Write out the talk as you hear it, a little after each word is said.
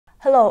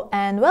Hello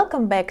and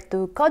welcome back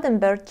to Code and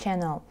Bird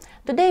channel.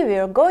 Today we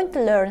are going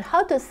to learn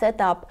how to set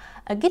up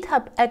a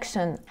GitHub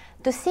action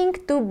to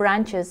sync two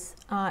branches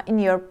in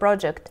your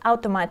project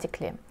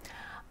automatically.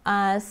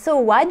 So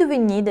why do we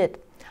need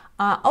it?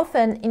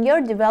 Often in your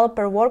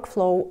developer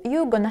workflow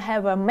you're gonna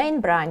have a main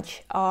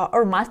branch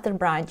or master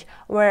branch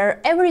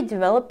where every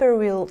developer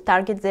will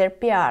target their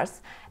PRs.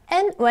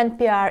 And when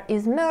PR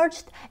is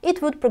merged,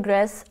 it would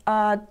progress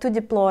to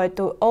deploy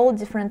to all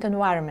different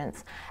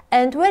environments.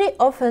 And very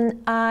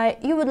often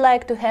you would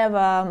like to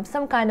have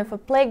some kind of a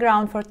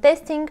playground for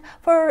testing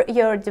for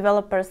your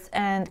developers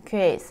and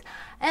QAs.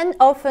 And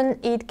often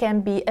it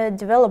can be a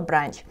develop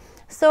branch.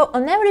 So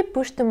on every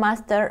push to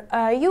master,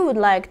 you would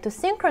like to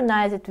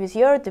synchronize it with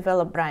your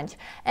develop branch.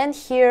 And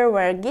here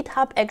where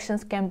GitHub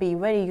Actions can be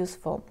very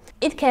useful.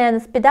 It can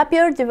speed up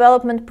your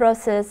development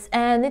process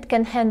and it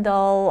can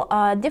handle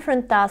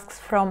different tasks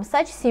from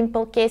such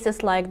simple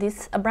cases like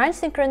this branch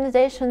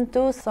synchronization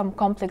to some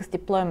complex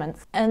deployments.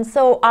 And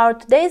so our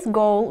today's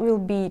goal will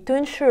be to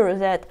ensure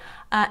that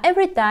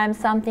every time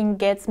something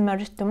gets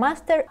merged to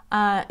master,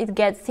 it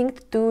gets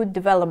synced to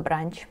develop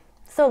branch.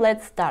 So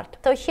let's start.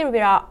 So here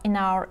we are in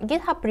our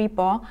GitHub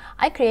repo.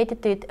 I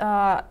created it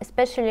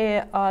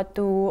especially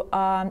to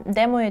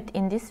demo it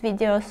in this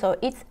video. So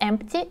it's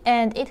empty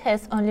and it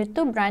has only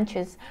two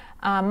branches,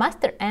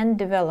 master and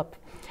develop.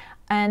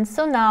 And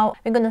so now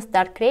we're gonna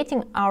start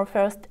creating our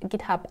first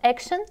GitHub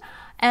action.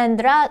 And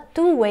there are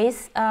two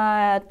ways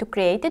to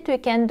create it. We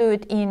can do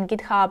it in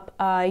GitHub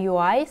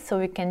UI, so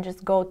we can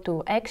just go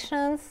to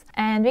Actions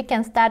and we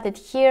can start it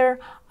here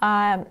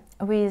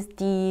with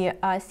the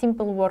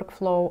simple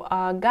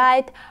workflow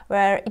guide,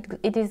 where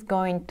it is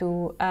going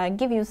to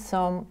give you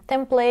some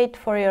template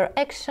for your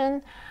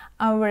action,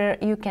 where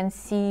you can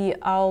see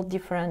all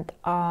different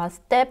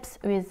steps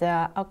with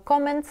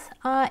comments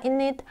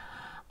in it.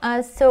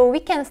 So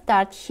we can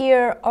start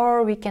here,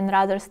 or we can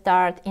rather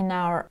start in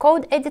our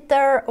code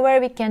editor,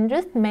 where we can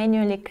just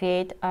manually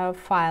create a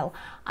file.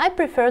 I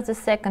prefer the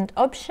second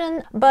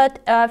option, but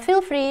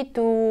feel free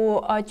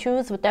to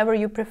choose whatever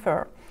you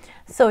prefer.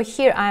 So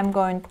here I'm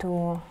going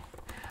to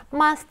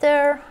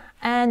master,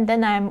 and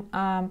then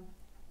I'm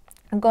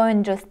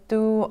going just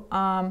to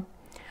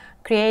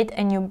create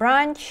a new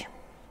branch,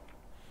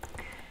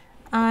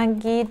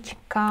 git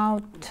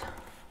checkout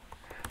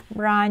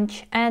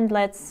branch, and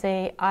let's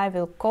say I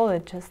will call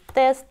it just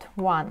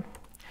test1.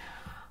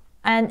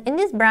 And in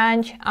this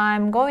branch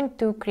I'm going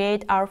to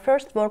create our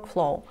first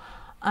workflow.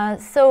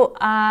 So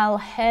I'll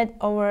head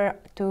over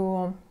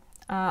to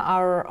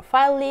our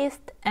file list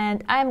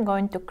and I'm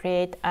going to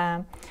create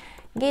a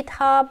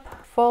GitHub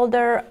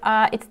folder.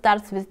 It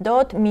starts with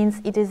dot, means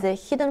it is a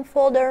hidden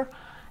folder,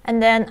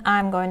 and then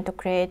I'm going to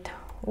create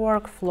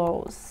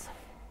workflows.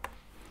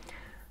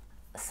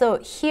 So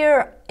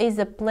here is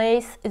a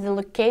place, is a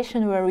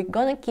location where we're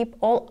gonna keep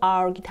all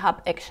our GitHub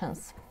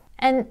actions.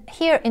 And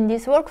here in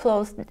this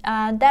workflows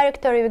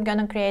directory, we're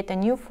gonna create a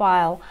new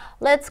file.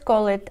 Let's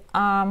call it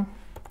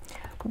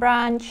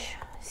branch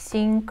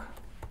sync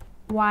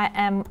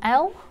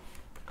YML.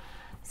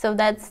 So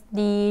that's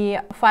the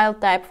file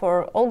type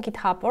for all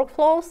GitHub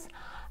workflows.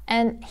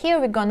 And here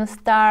we're gonna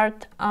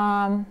start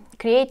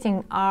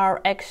creating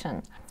our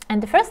action.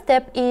 And the first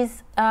step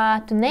is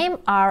to name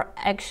our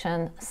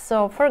action.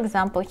 So for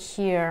example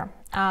here,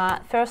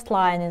 first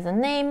line is a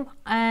name,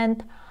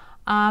 and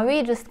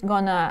we're just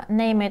gonna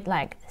name it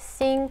like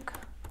sync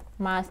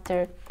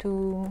master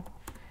to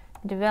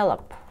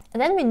develop. And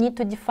then we need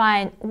to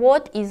define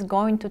what is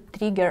going to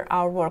trigger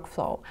our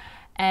workflow.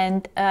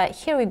 And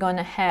here we're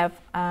gonna have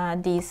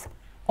this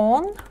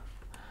on,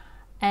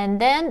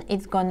 and then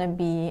it's gonna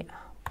be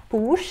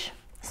push.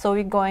 So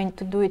we're going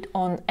to do it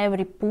on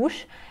every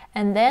push,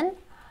 and then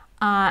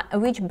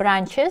which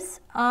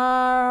branches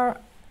are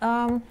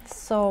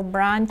so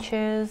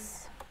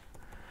branches,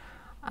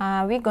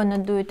 we're gonna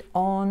do it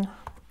on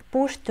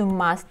push to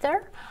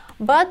master,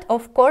 but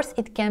of course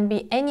it can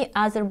be any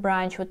other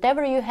branch,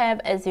 whatever you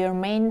have as your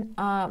main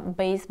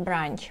base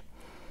branch.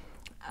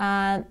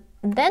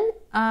 Then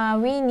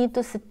we need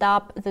to set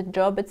up the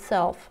job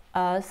itself.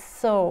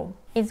 So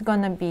it's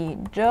gonna be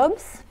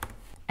jobs,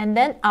 and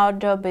then our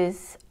job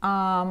is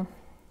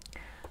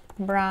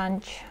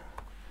branch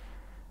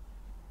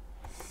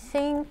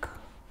sync,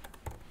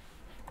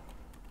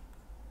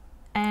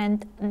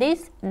 and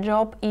this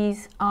job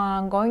is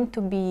going to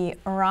be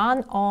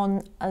run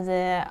on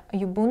the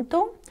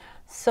Ubuntu.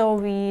 So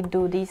we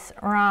do this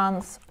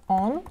runs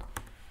on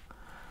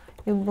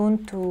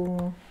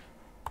Ubuntu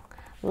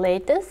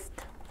latest,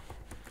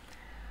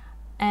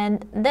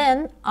 and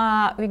then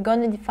we're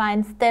going to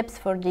define steps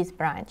for this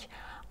branch.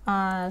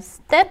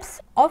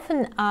 Steps,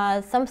 often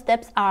some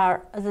steps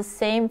are the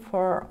same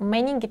for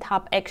many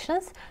GitHub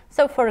actions.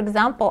 So for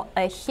example,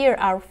 here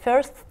our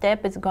first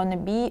step is going to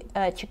be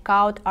check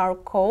out our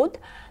code.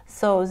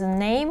 So the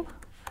name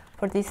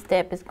for this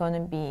step is going to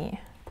be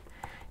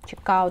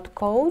checkout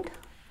code,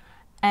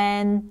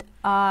 and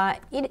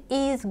it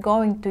is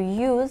going to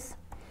use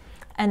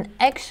an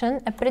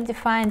action, a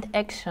predefined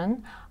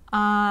action,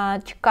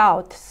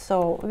 checkout.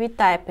 So we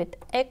type it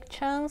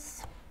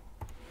actions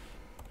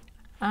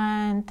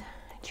and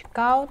check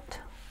out.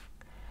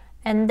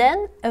 And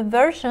then a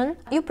version,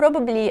 you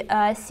probably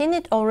seen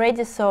it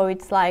already, so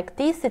it's like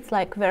this, it's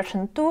like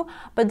version 2,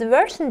 but the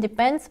version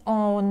depends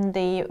on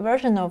the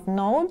version of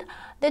Node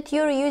that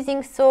you're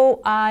using.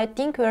 So I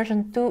think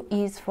version 2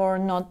 is for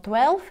Node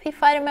 12,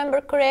 if I remember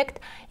correct.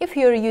 If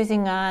you're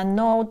using a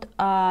Node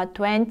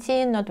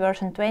 20, not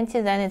version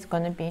 20, then it's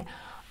going to be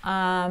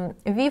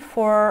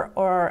V4,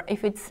 or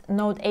if it's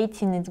Node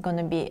 18, it's going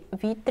to be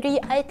V3,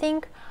 I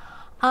think.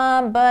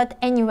 But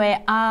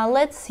anyway,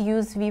 let's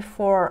use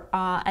V4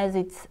 as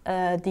it's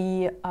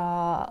the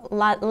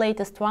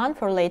latest one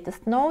for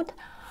latest node,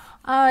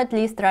 at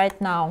least right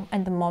now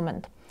at the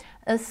moment.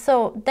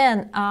 So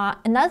then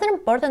another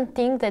important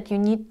thing that you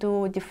need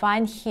to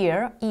define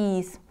here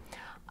is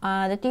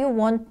that you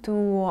want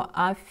to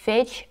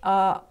fetch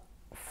a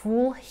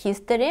full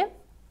history,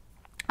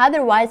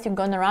 otherwise you're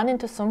gonna run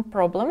into some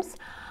problems.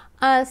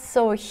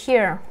 So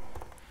here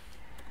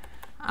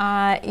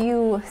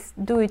you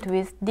do it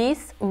with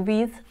this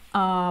with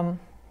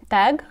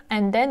tag,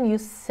 and then you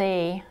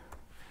say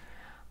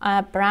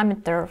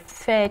parameter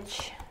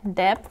fetch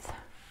depth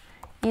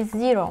is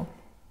 0.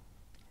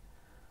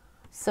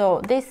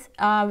 So this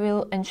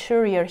will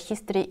ensure your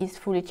history is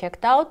fully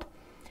checked out.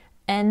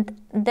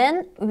 And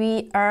then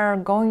we are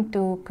going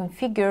to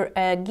configure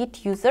a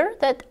Git user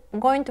that's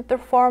going to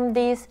perform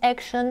this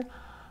action.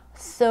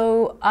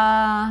 So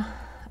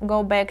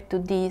go back to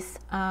these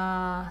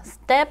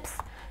steps.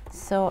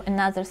 So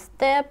another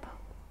step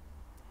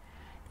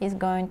is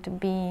going to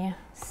be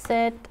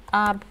set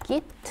up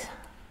Git,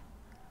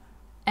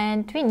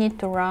 and we need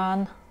to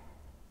run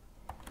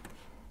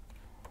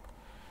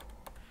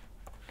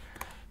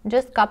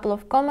just a couple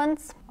of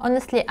commands.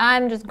 Honestly,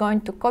 I'm just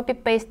going to copy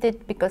paste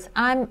it because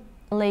I'm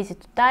lazy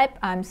to type,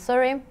 I'm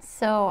sorry.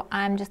 So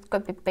I'm just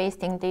copy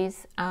pasting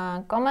these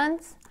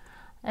commands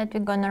that we're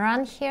gonna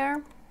run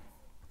here.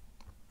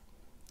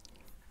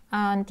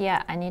 And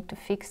yeah, I need to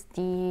fix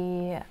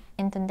the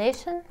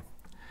indentation.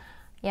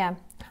 Yeah.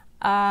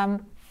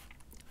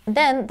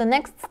 Then the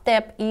next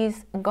step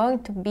is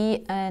going to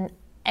be an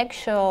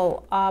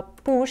actual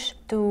push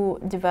to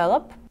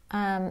develop.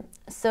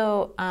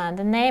 So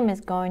the name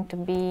is going to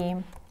be,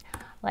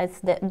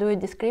 let's do a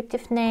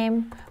descriptive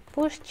name,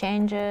 push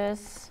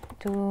changes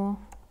to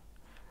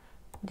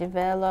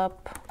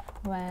develop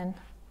when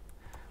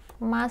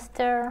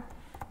master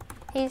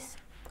is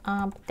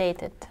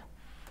updated.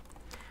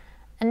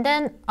 And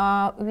then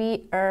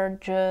we are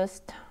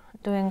just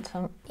doing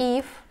some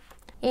if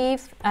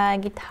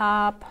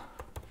GitHub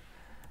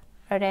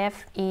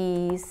ref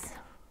is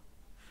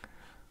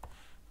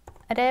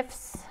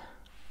refs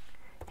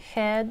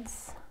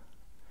heads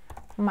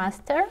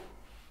master,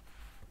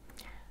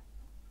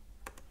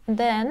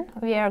 then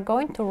we are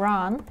going to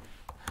run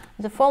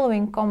the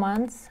following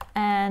commands,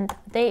 and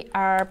they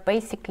are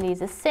basically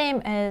the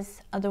same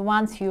as the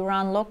ones you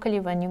run locally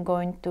when you're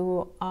going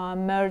to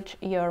merge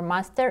your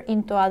master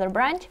into other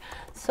branch.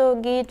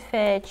 So git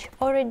fetch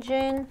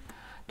origin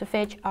to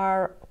fetch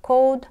our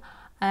code,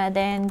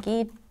 then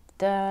git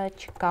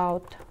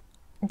checkout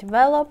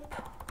develop.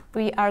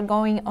 We are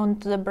going on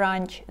to the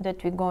branch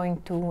that we're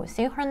going to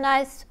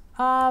synchronize,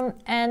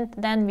 and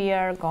then we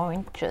are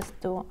going just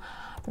to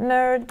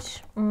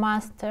merge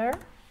master,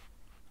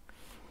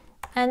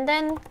 and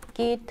then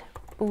git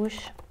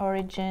push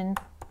origin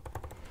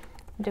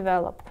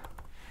develop.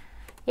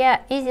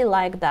 Yeah, easy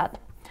like that.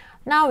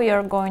 Now we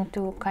are going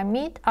to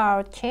commit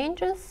our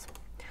changes,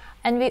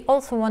 and we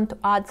also want to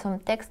add some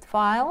text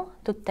file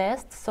to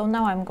test. So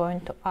now I'm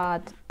going to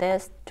add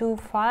test2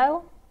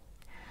 file.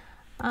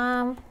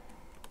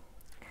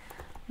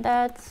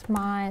 That's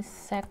my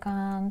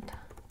second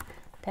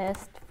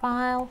test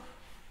file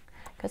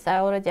because I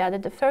already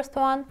added the first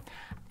one,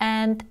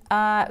 and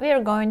we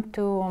are going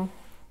to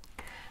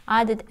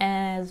add it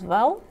as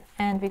well,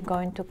 and we're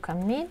going to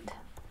commit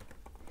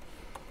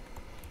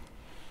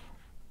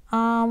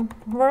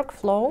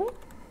workflow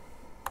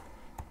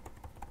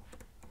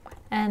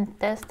and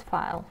test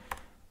file.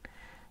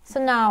 So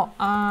now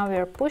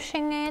we're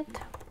pushing it,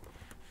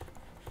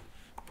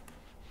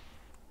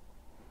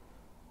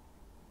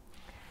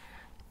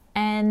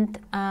 and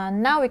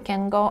now we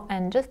can go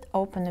and just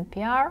open a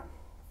PR.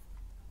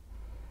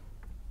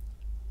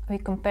 We're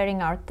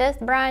comparing our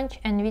test branch,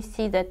 and we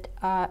see that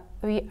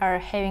we are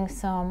having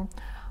some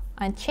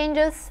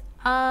changes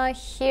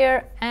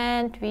here,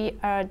 and we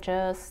are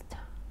just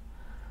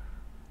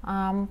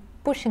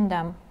pushing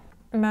them,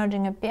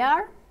 merging a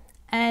PR,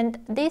 and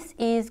this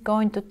is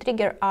going to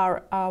trigger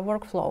our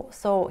workflow.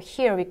 So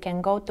here we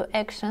can go to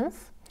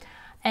actions,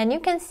 and you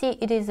can see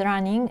it is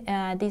running.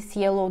 This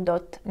yellow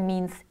dot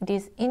means it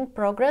is in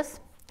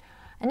progress,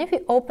 and if we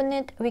open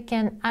it, we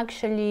can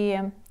actually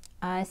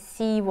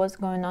see what's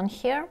going on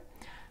here.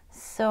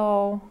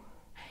 So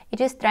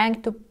it is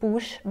trying to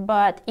push,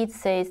 but it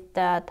says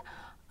that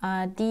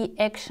the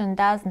action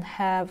doesn't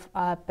have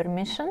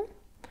permission.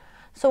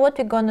 So what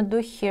we're going to do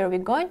here, we're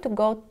going to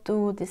go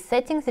to the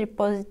settings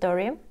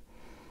repository,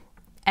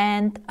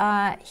 and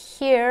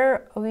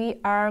here we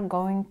are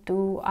going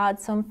to add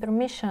some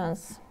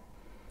permissions.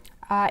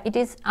 it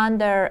is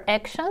under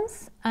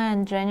Actions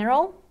and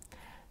General.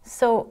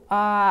 So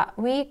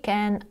we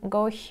can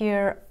go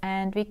here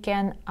and we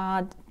can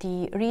add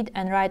the read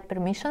and write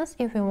permissions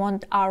if we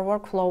want our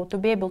workflow to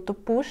be able to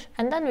push,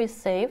 and then we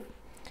save.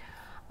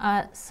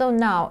 So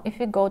now if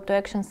we go to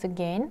Actions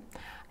again,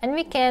 and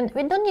we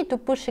don't need to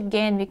push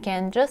again, we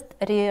can just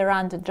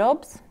rerun the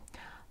jobs.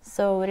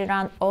 So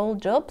rerun all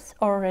jobs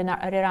or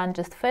rerun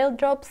just failed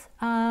jobs,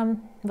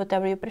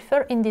 whatever you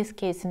prefer. In this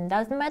case it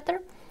doesn't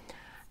matter.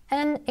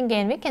 And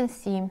again we can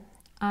see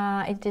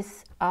it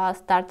is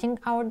starting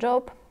our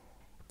job.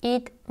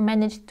 It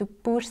managed to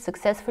push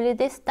successfully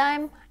this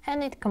time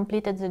and it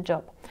completed the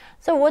job.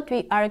 So what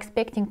we are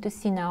expecting to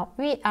see now,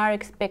 we are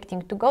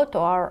expecting to go to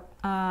our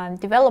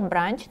develop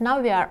branch. Now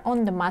we are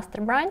on the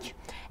master branch,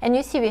 and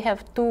you see we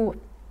have two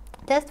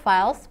test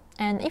files,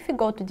 and if we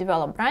go to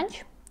develop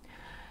branch,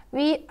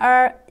 we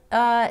are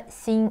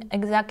seeing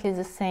exactly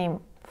the same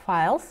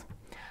files,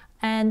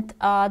 and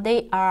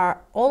they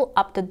are all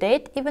up to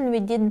date, even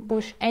we didn't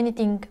push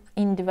anything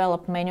in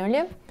develop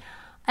manually.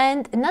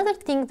 And another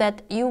thing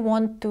that you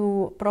want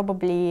to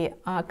probably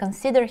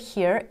consider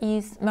here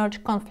is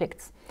merge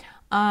conflicts.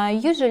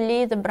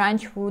 Usually the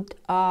branch would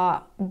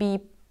be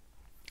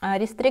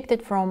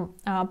restricted from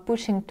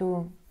pushing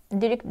to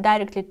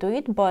directly to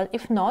it, but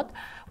if not,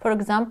 for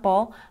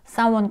example,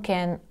 someone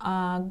can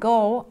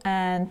go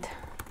and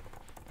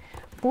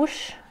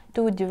push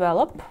to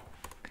develop.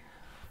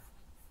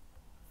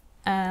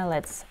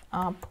 Let's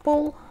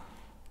pull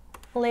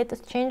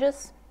latest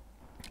changes.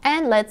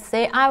 And let's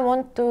say I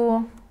want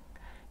to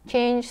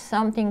change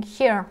something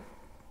here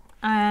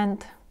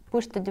and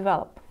push to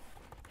develop.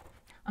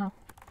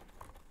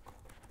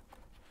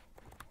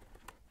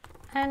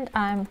 And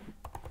I'm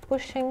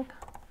pushing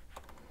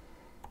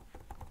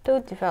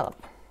to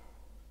develop.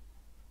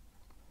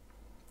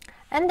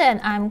 And then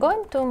I'm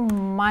going to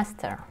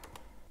master,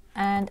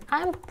 and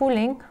I'm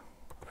pulling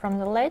from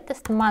the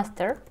latest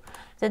master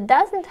that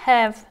doesn't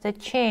have the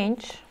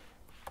change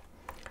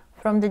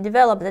from the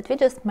develop that we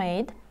just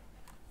made.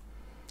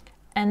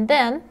 And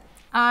then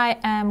I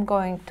am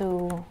going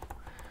to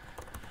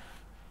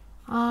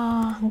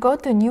go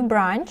to new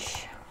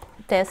branch,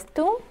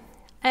 test2,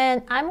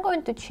 and I'm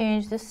going to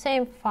change the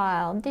same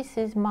file. This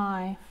is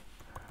my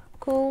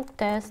cool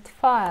test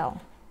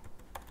file.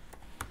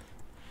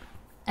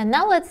 And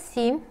now let's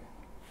see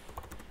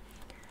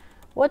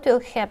what will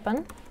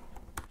happen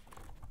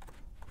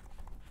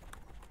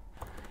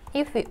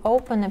if we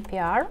open a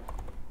PR.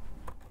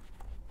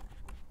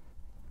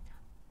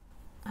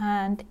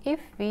 And if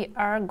we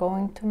are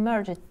going to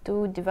merge it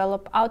to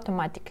develop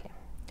automatically.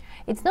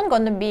 It's not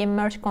going to be a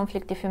merge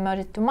conflict if we merge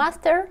it to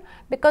master,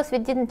 because we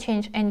didn't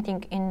change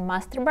anything in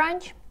master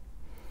branch.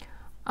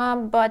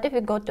 But if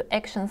we go to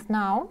Actions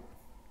now,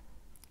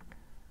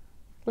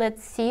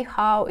 let's see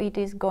how it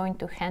is going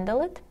to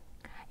handle it.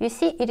 You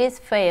see it is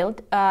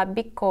failed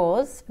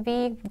because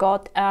we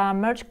got a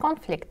merge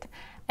conflict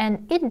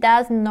and it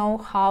doesn't know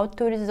how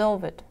to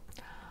resolve it.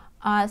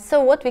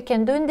 So what we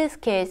can do in this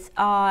case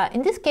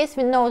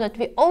we know that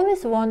we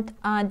always want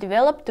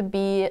develop to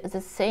be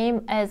the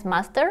same as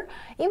master.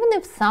 Even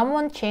if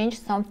someone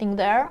changed something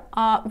there,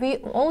 we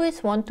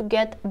always want to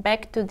get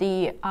back to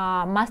the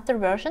master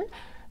version.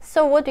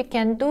 So what we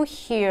can do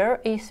here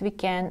is we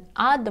can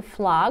add the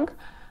flag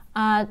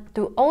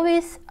to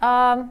always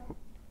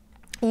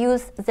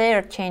use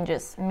their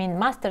changes, I mean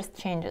master's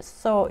changes.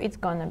 So it's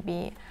gonna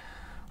be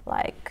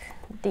like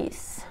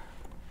this.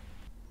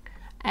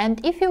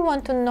 And if you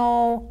want to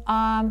know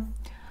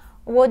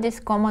what these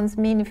commands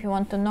mean, if you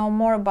want to know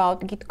more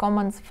about Git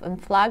commands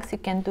and flags, you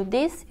can do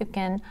this. You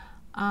can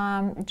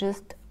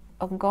just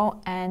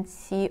go and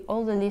see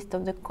all the list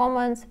of the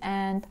commands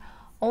and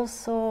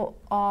also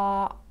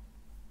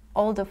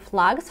all the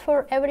flags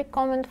for every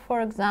command.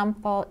 For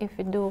example, if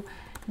you do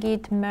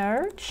git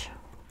merge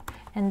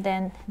and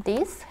then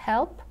this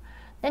help,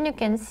 then you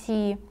can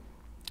see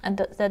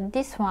that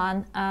this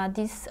one,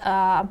 -x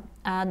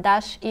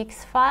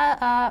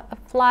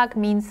flag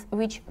means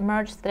which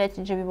merge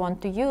strategy we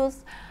want to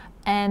use,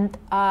 and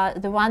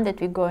the one that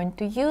we're going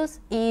to use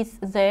is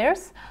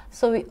theirs.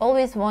 So we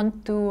always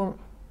want to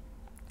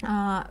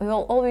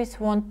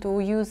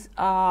use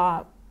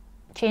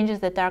changes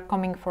that are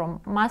coming from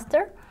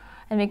master,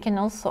 and we can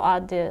also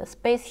add the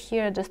space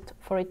here just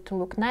for it to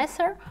look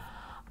nicer.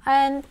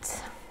 And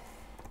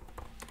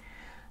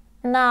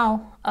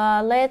now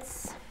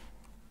let's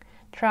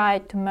try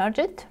to merge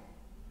it.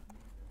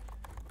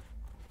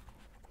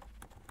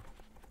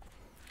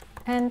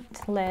 And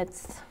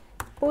let's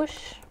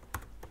push.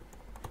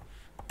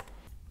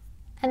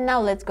 And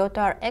now let's go to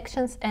our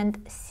actions and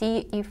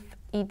see if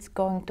it's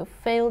going to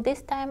fail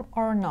this time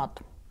or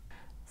not.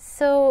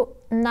 So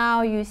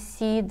now you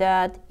see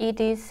that it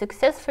is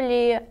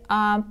successfully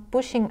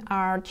pushing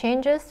our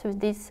changes with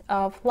this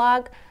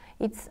flag.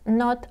 It's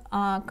not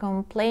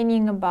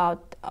complaining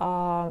about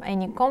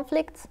any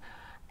conflicts.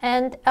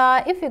 And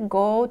if we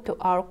go to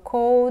our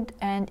code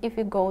and if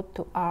we go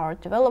to our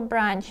develop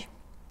branch,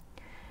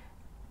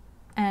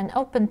 and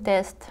open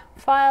test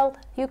file,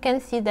 you can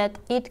see that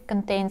it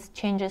contains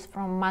changes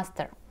from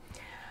master.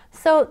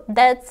 So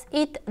that's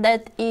it.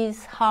 That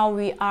is how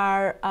we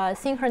are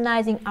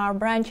synchronizing our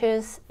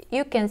branches.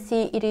 You can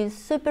see it is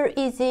super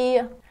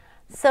easy.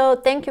 So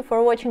thank you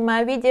for watching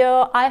my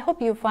video. I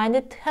hope you find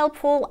it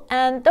helpful,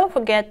 and don't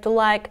forget to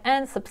like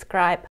and subscribe.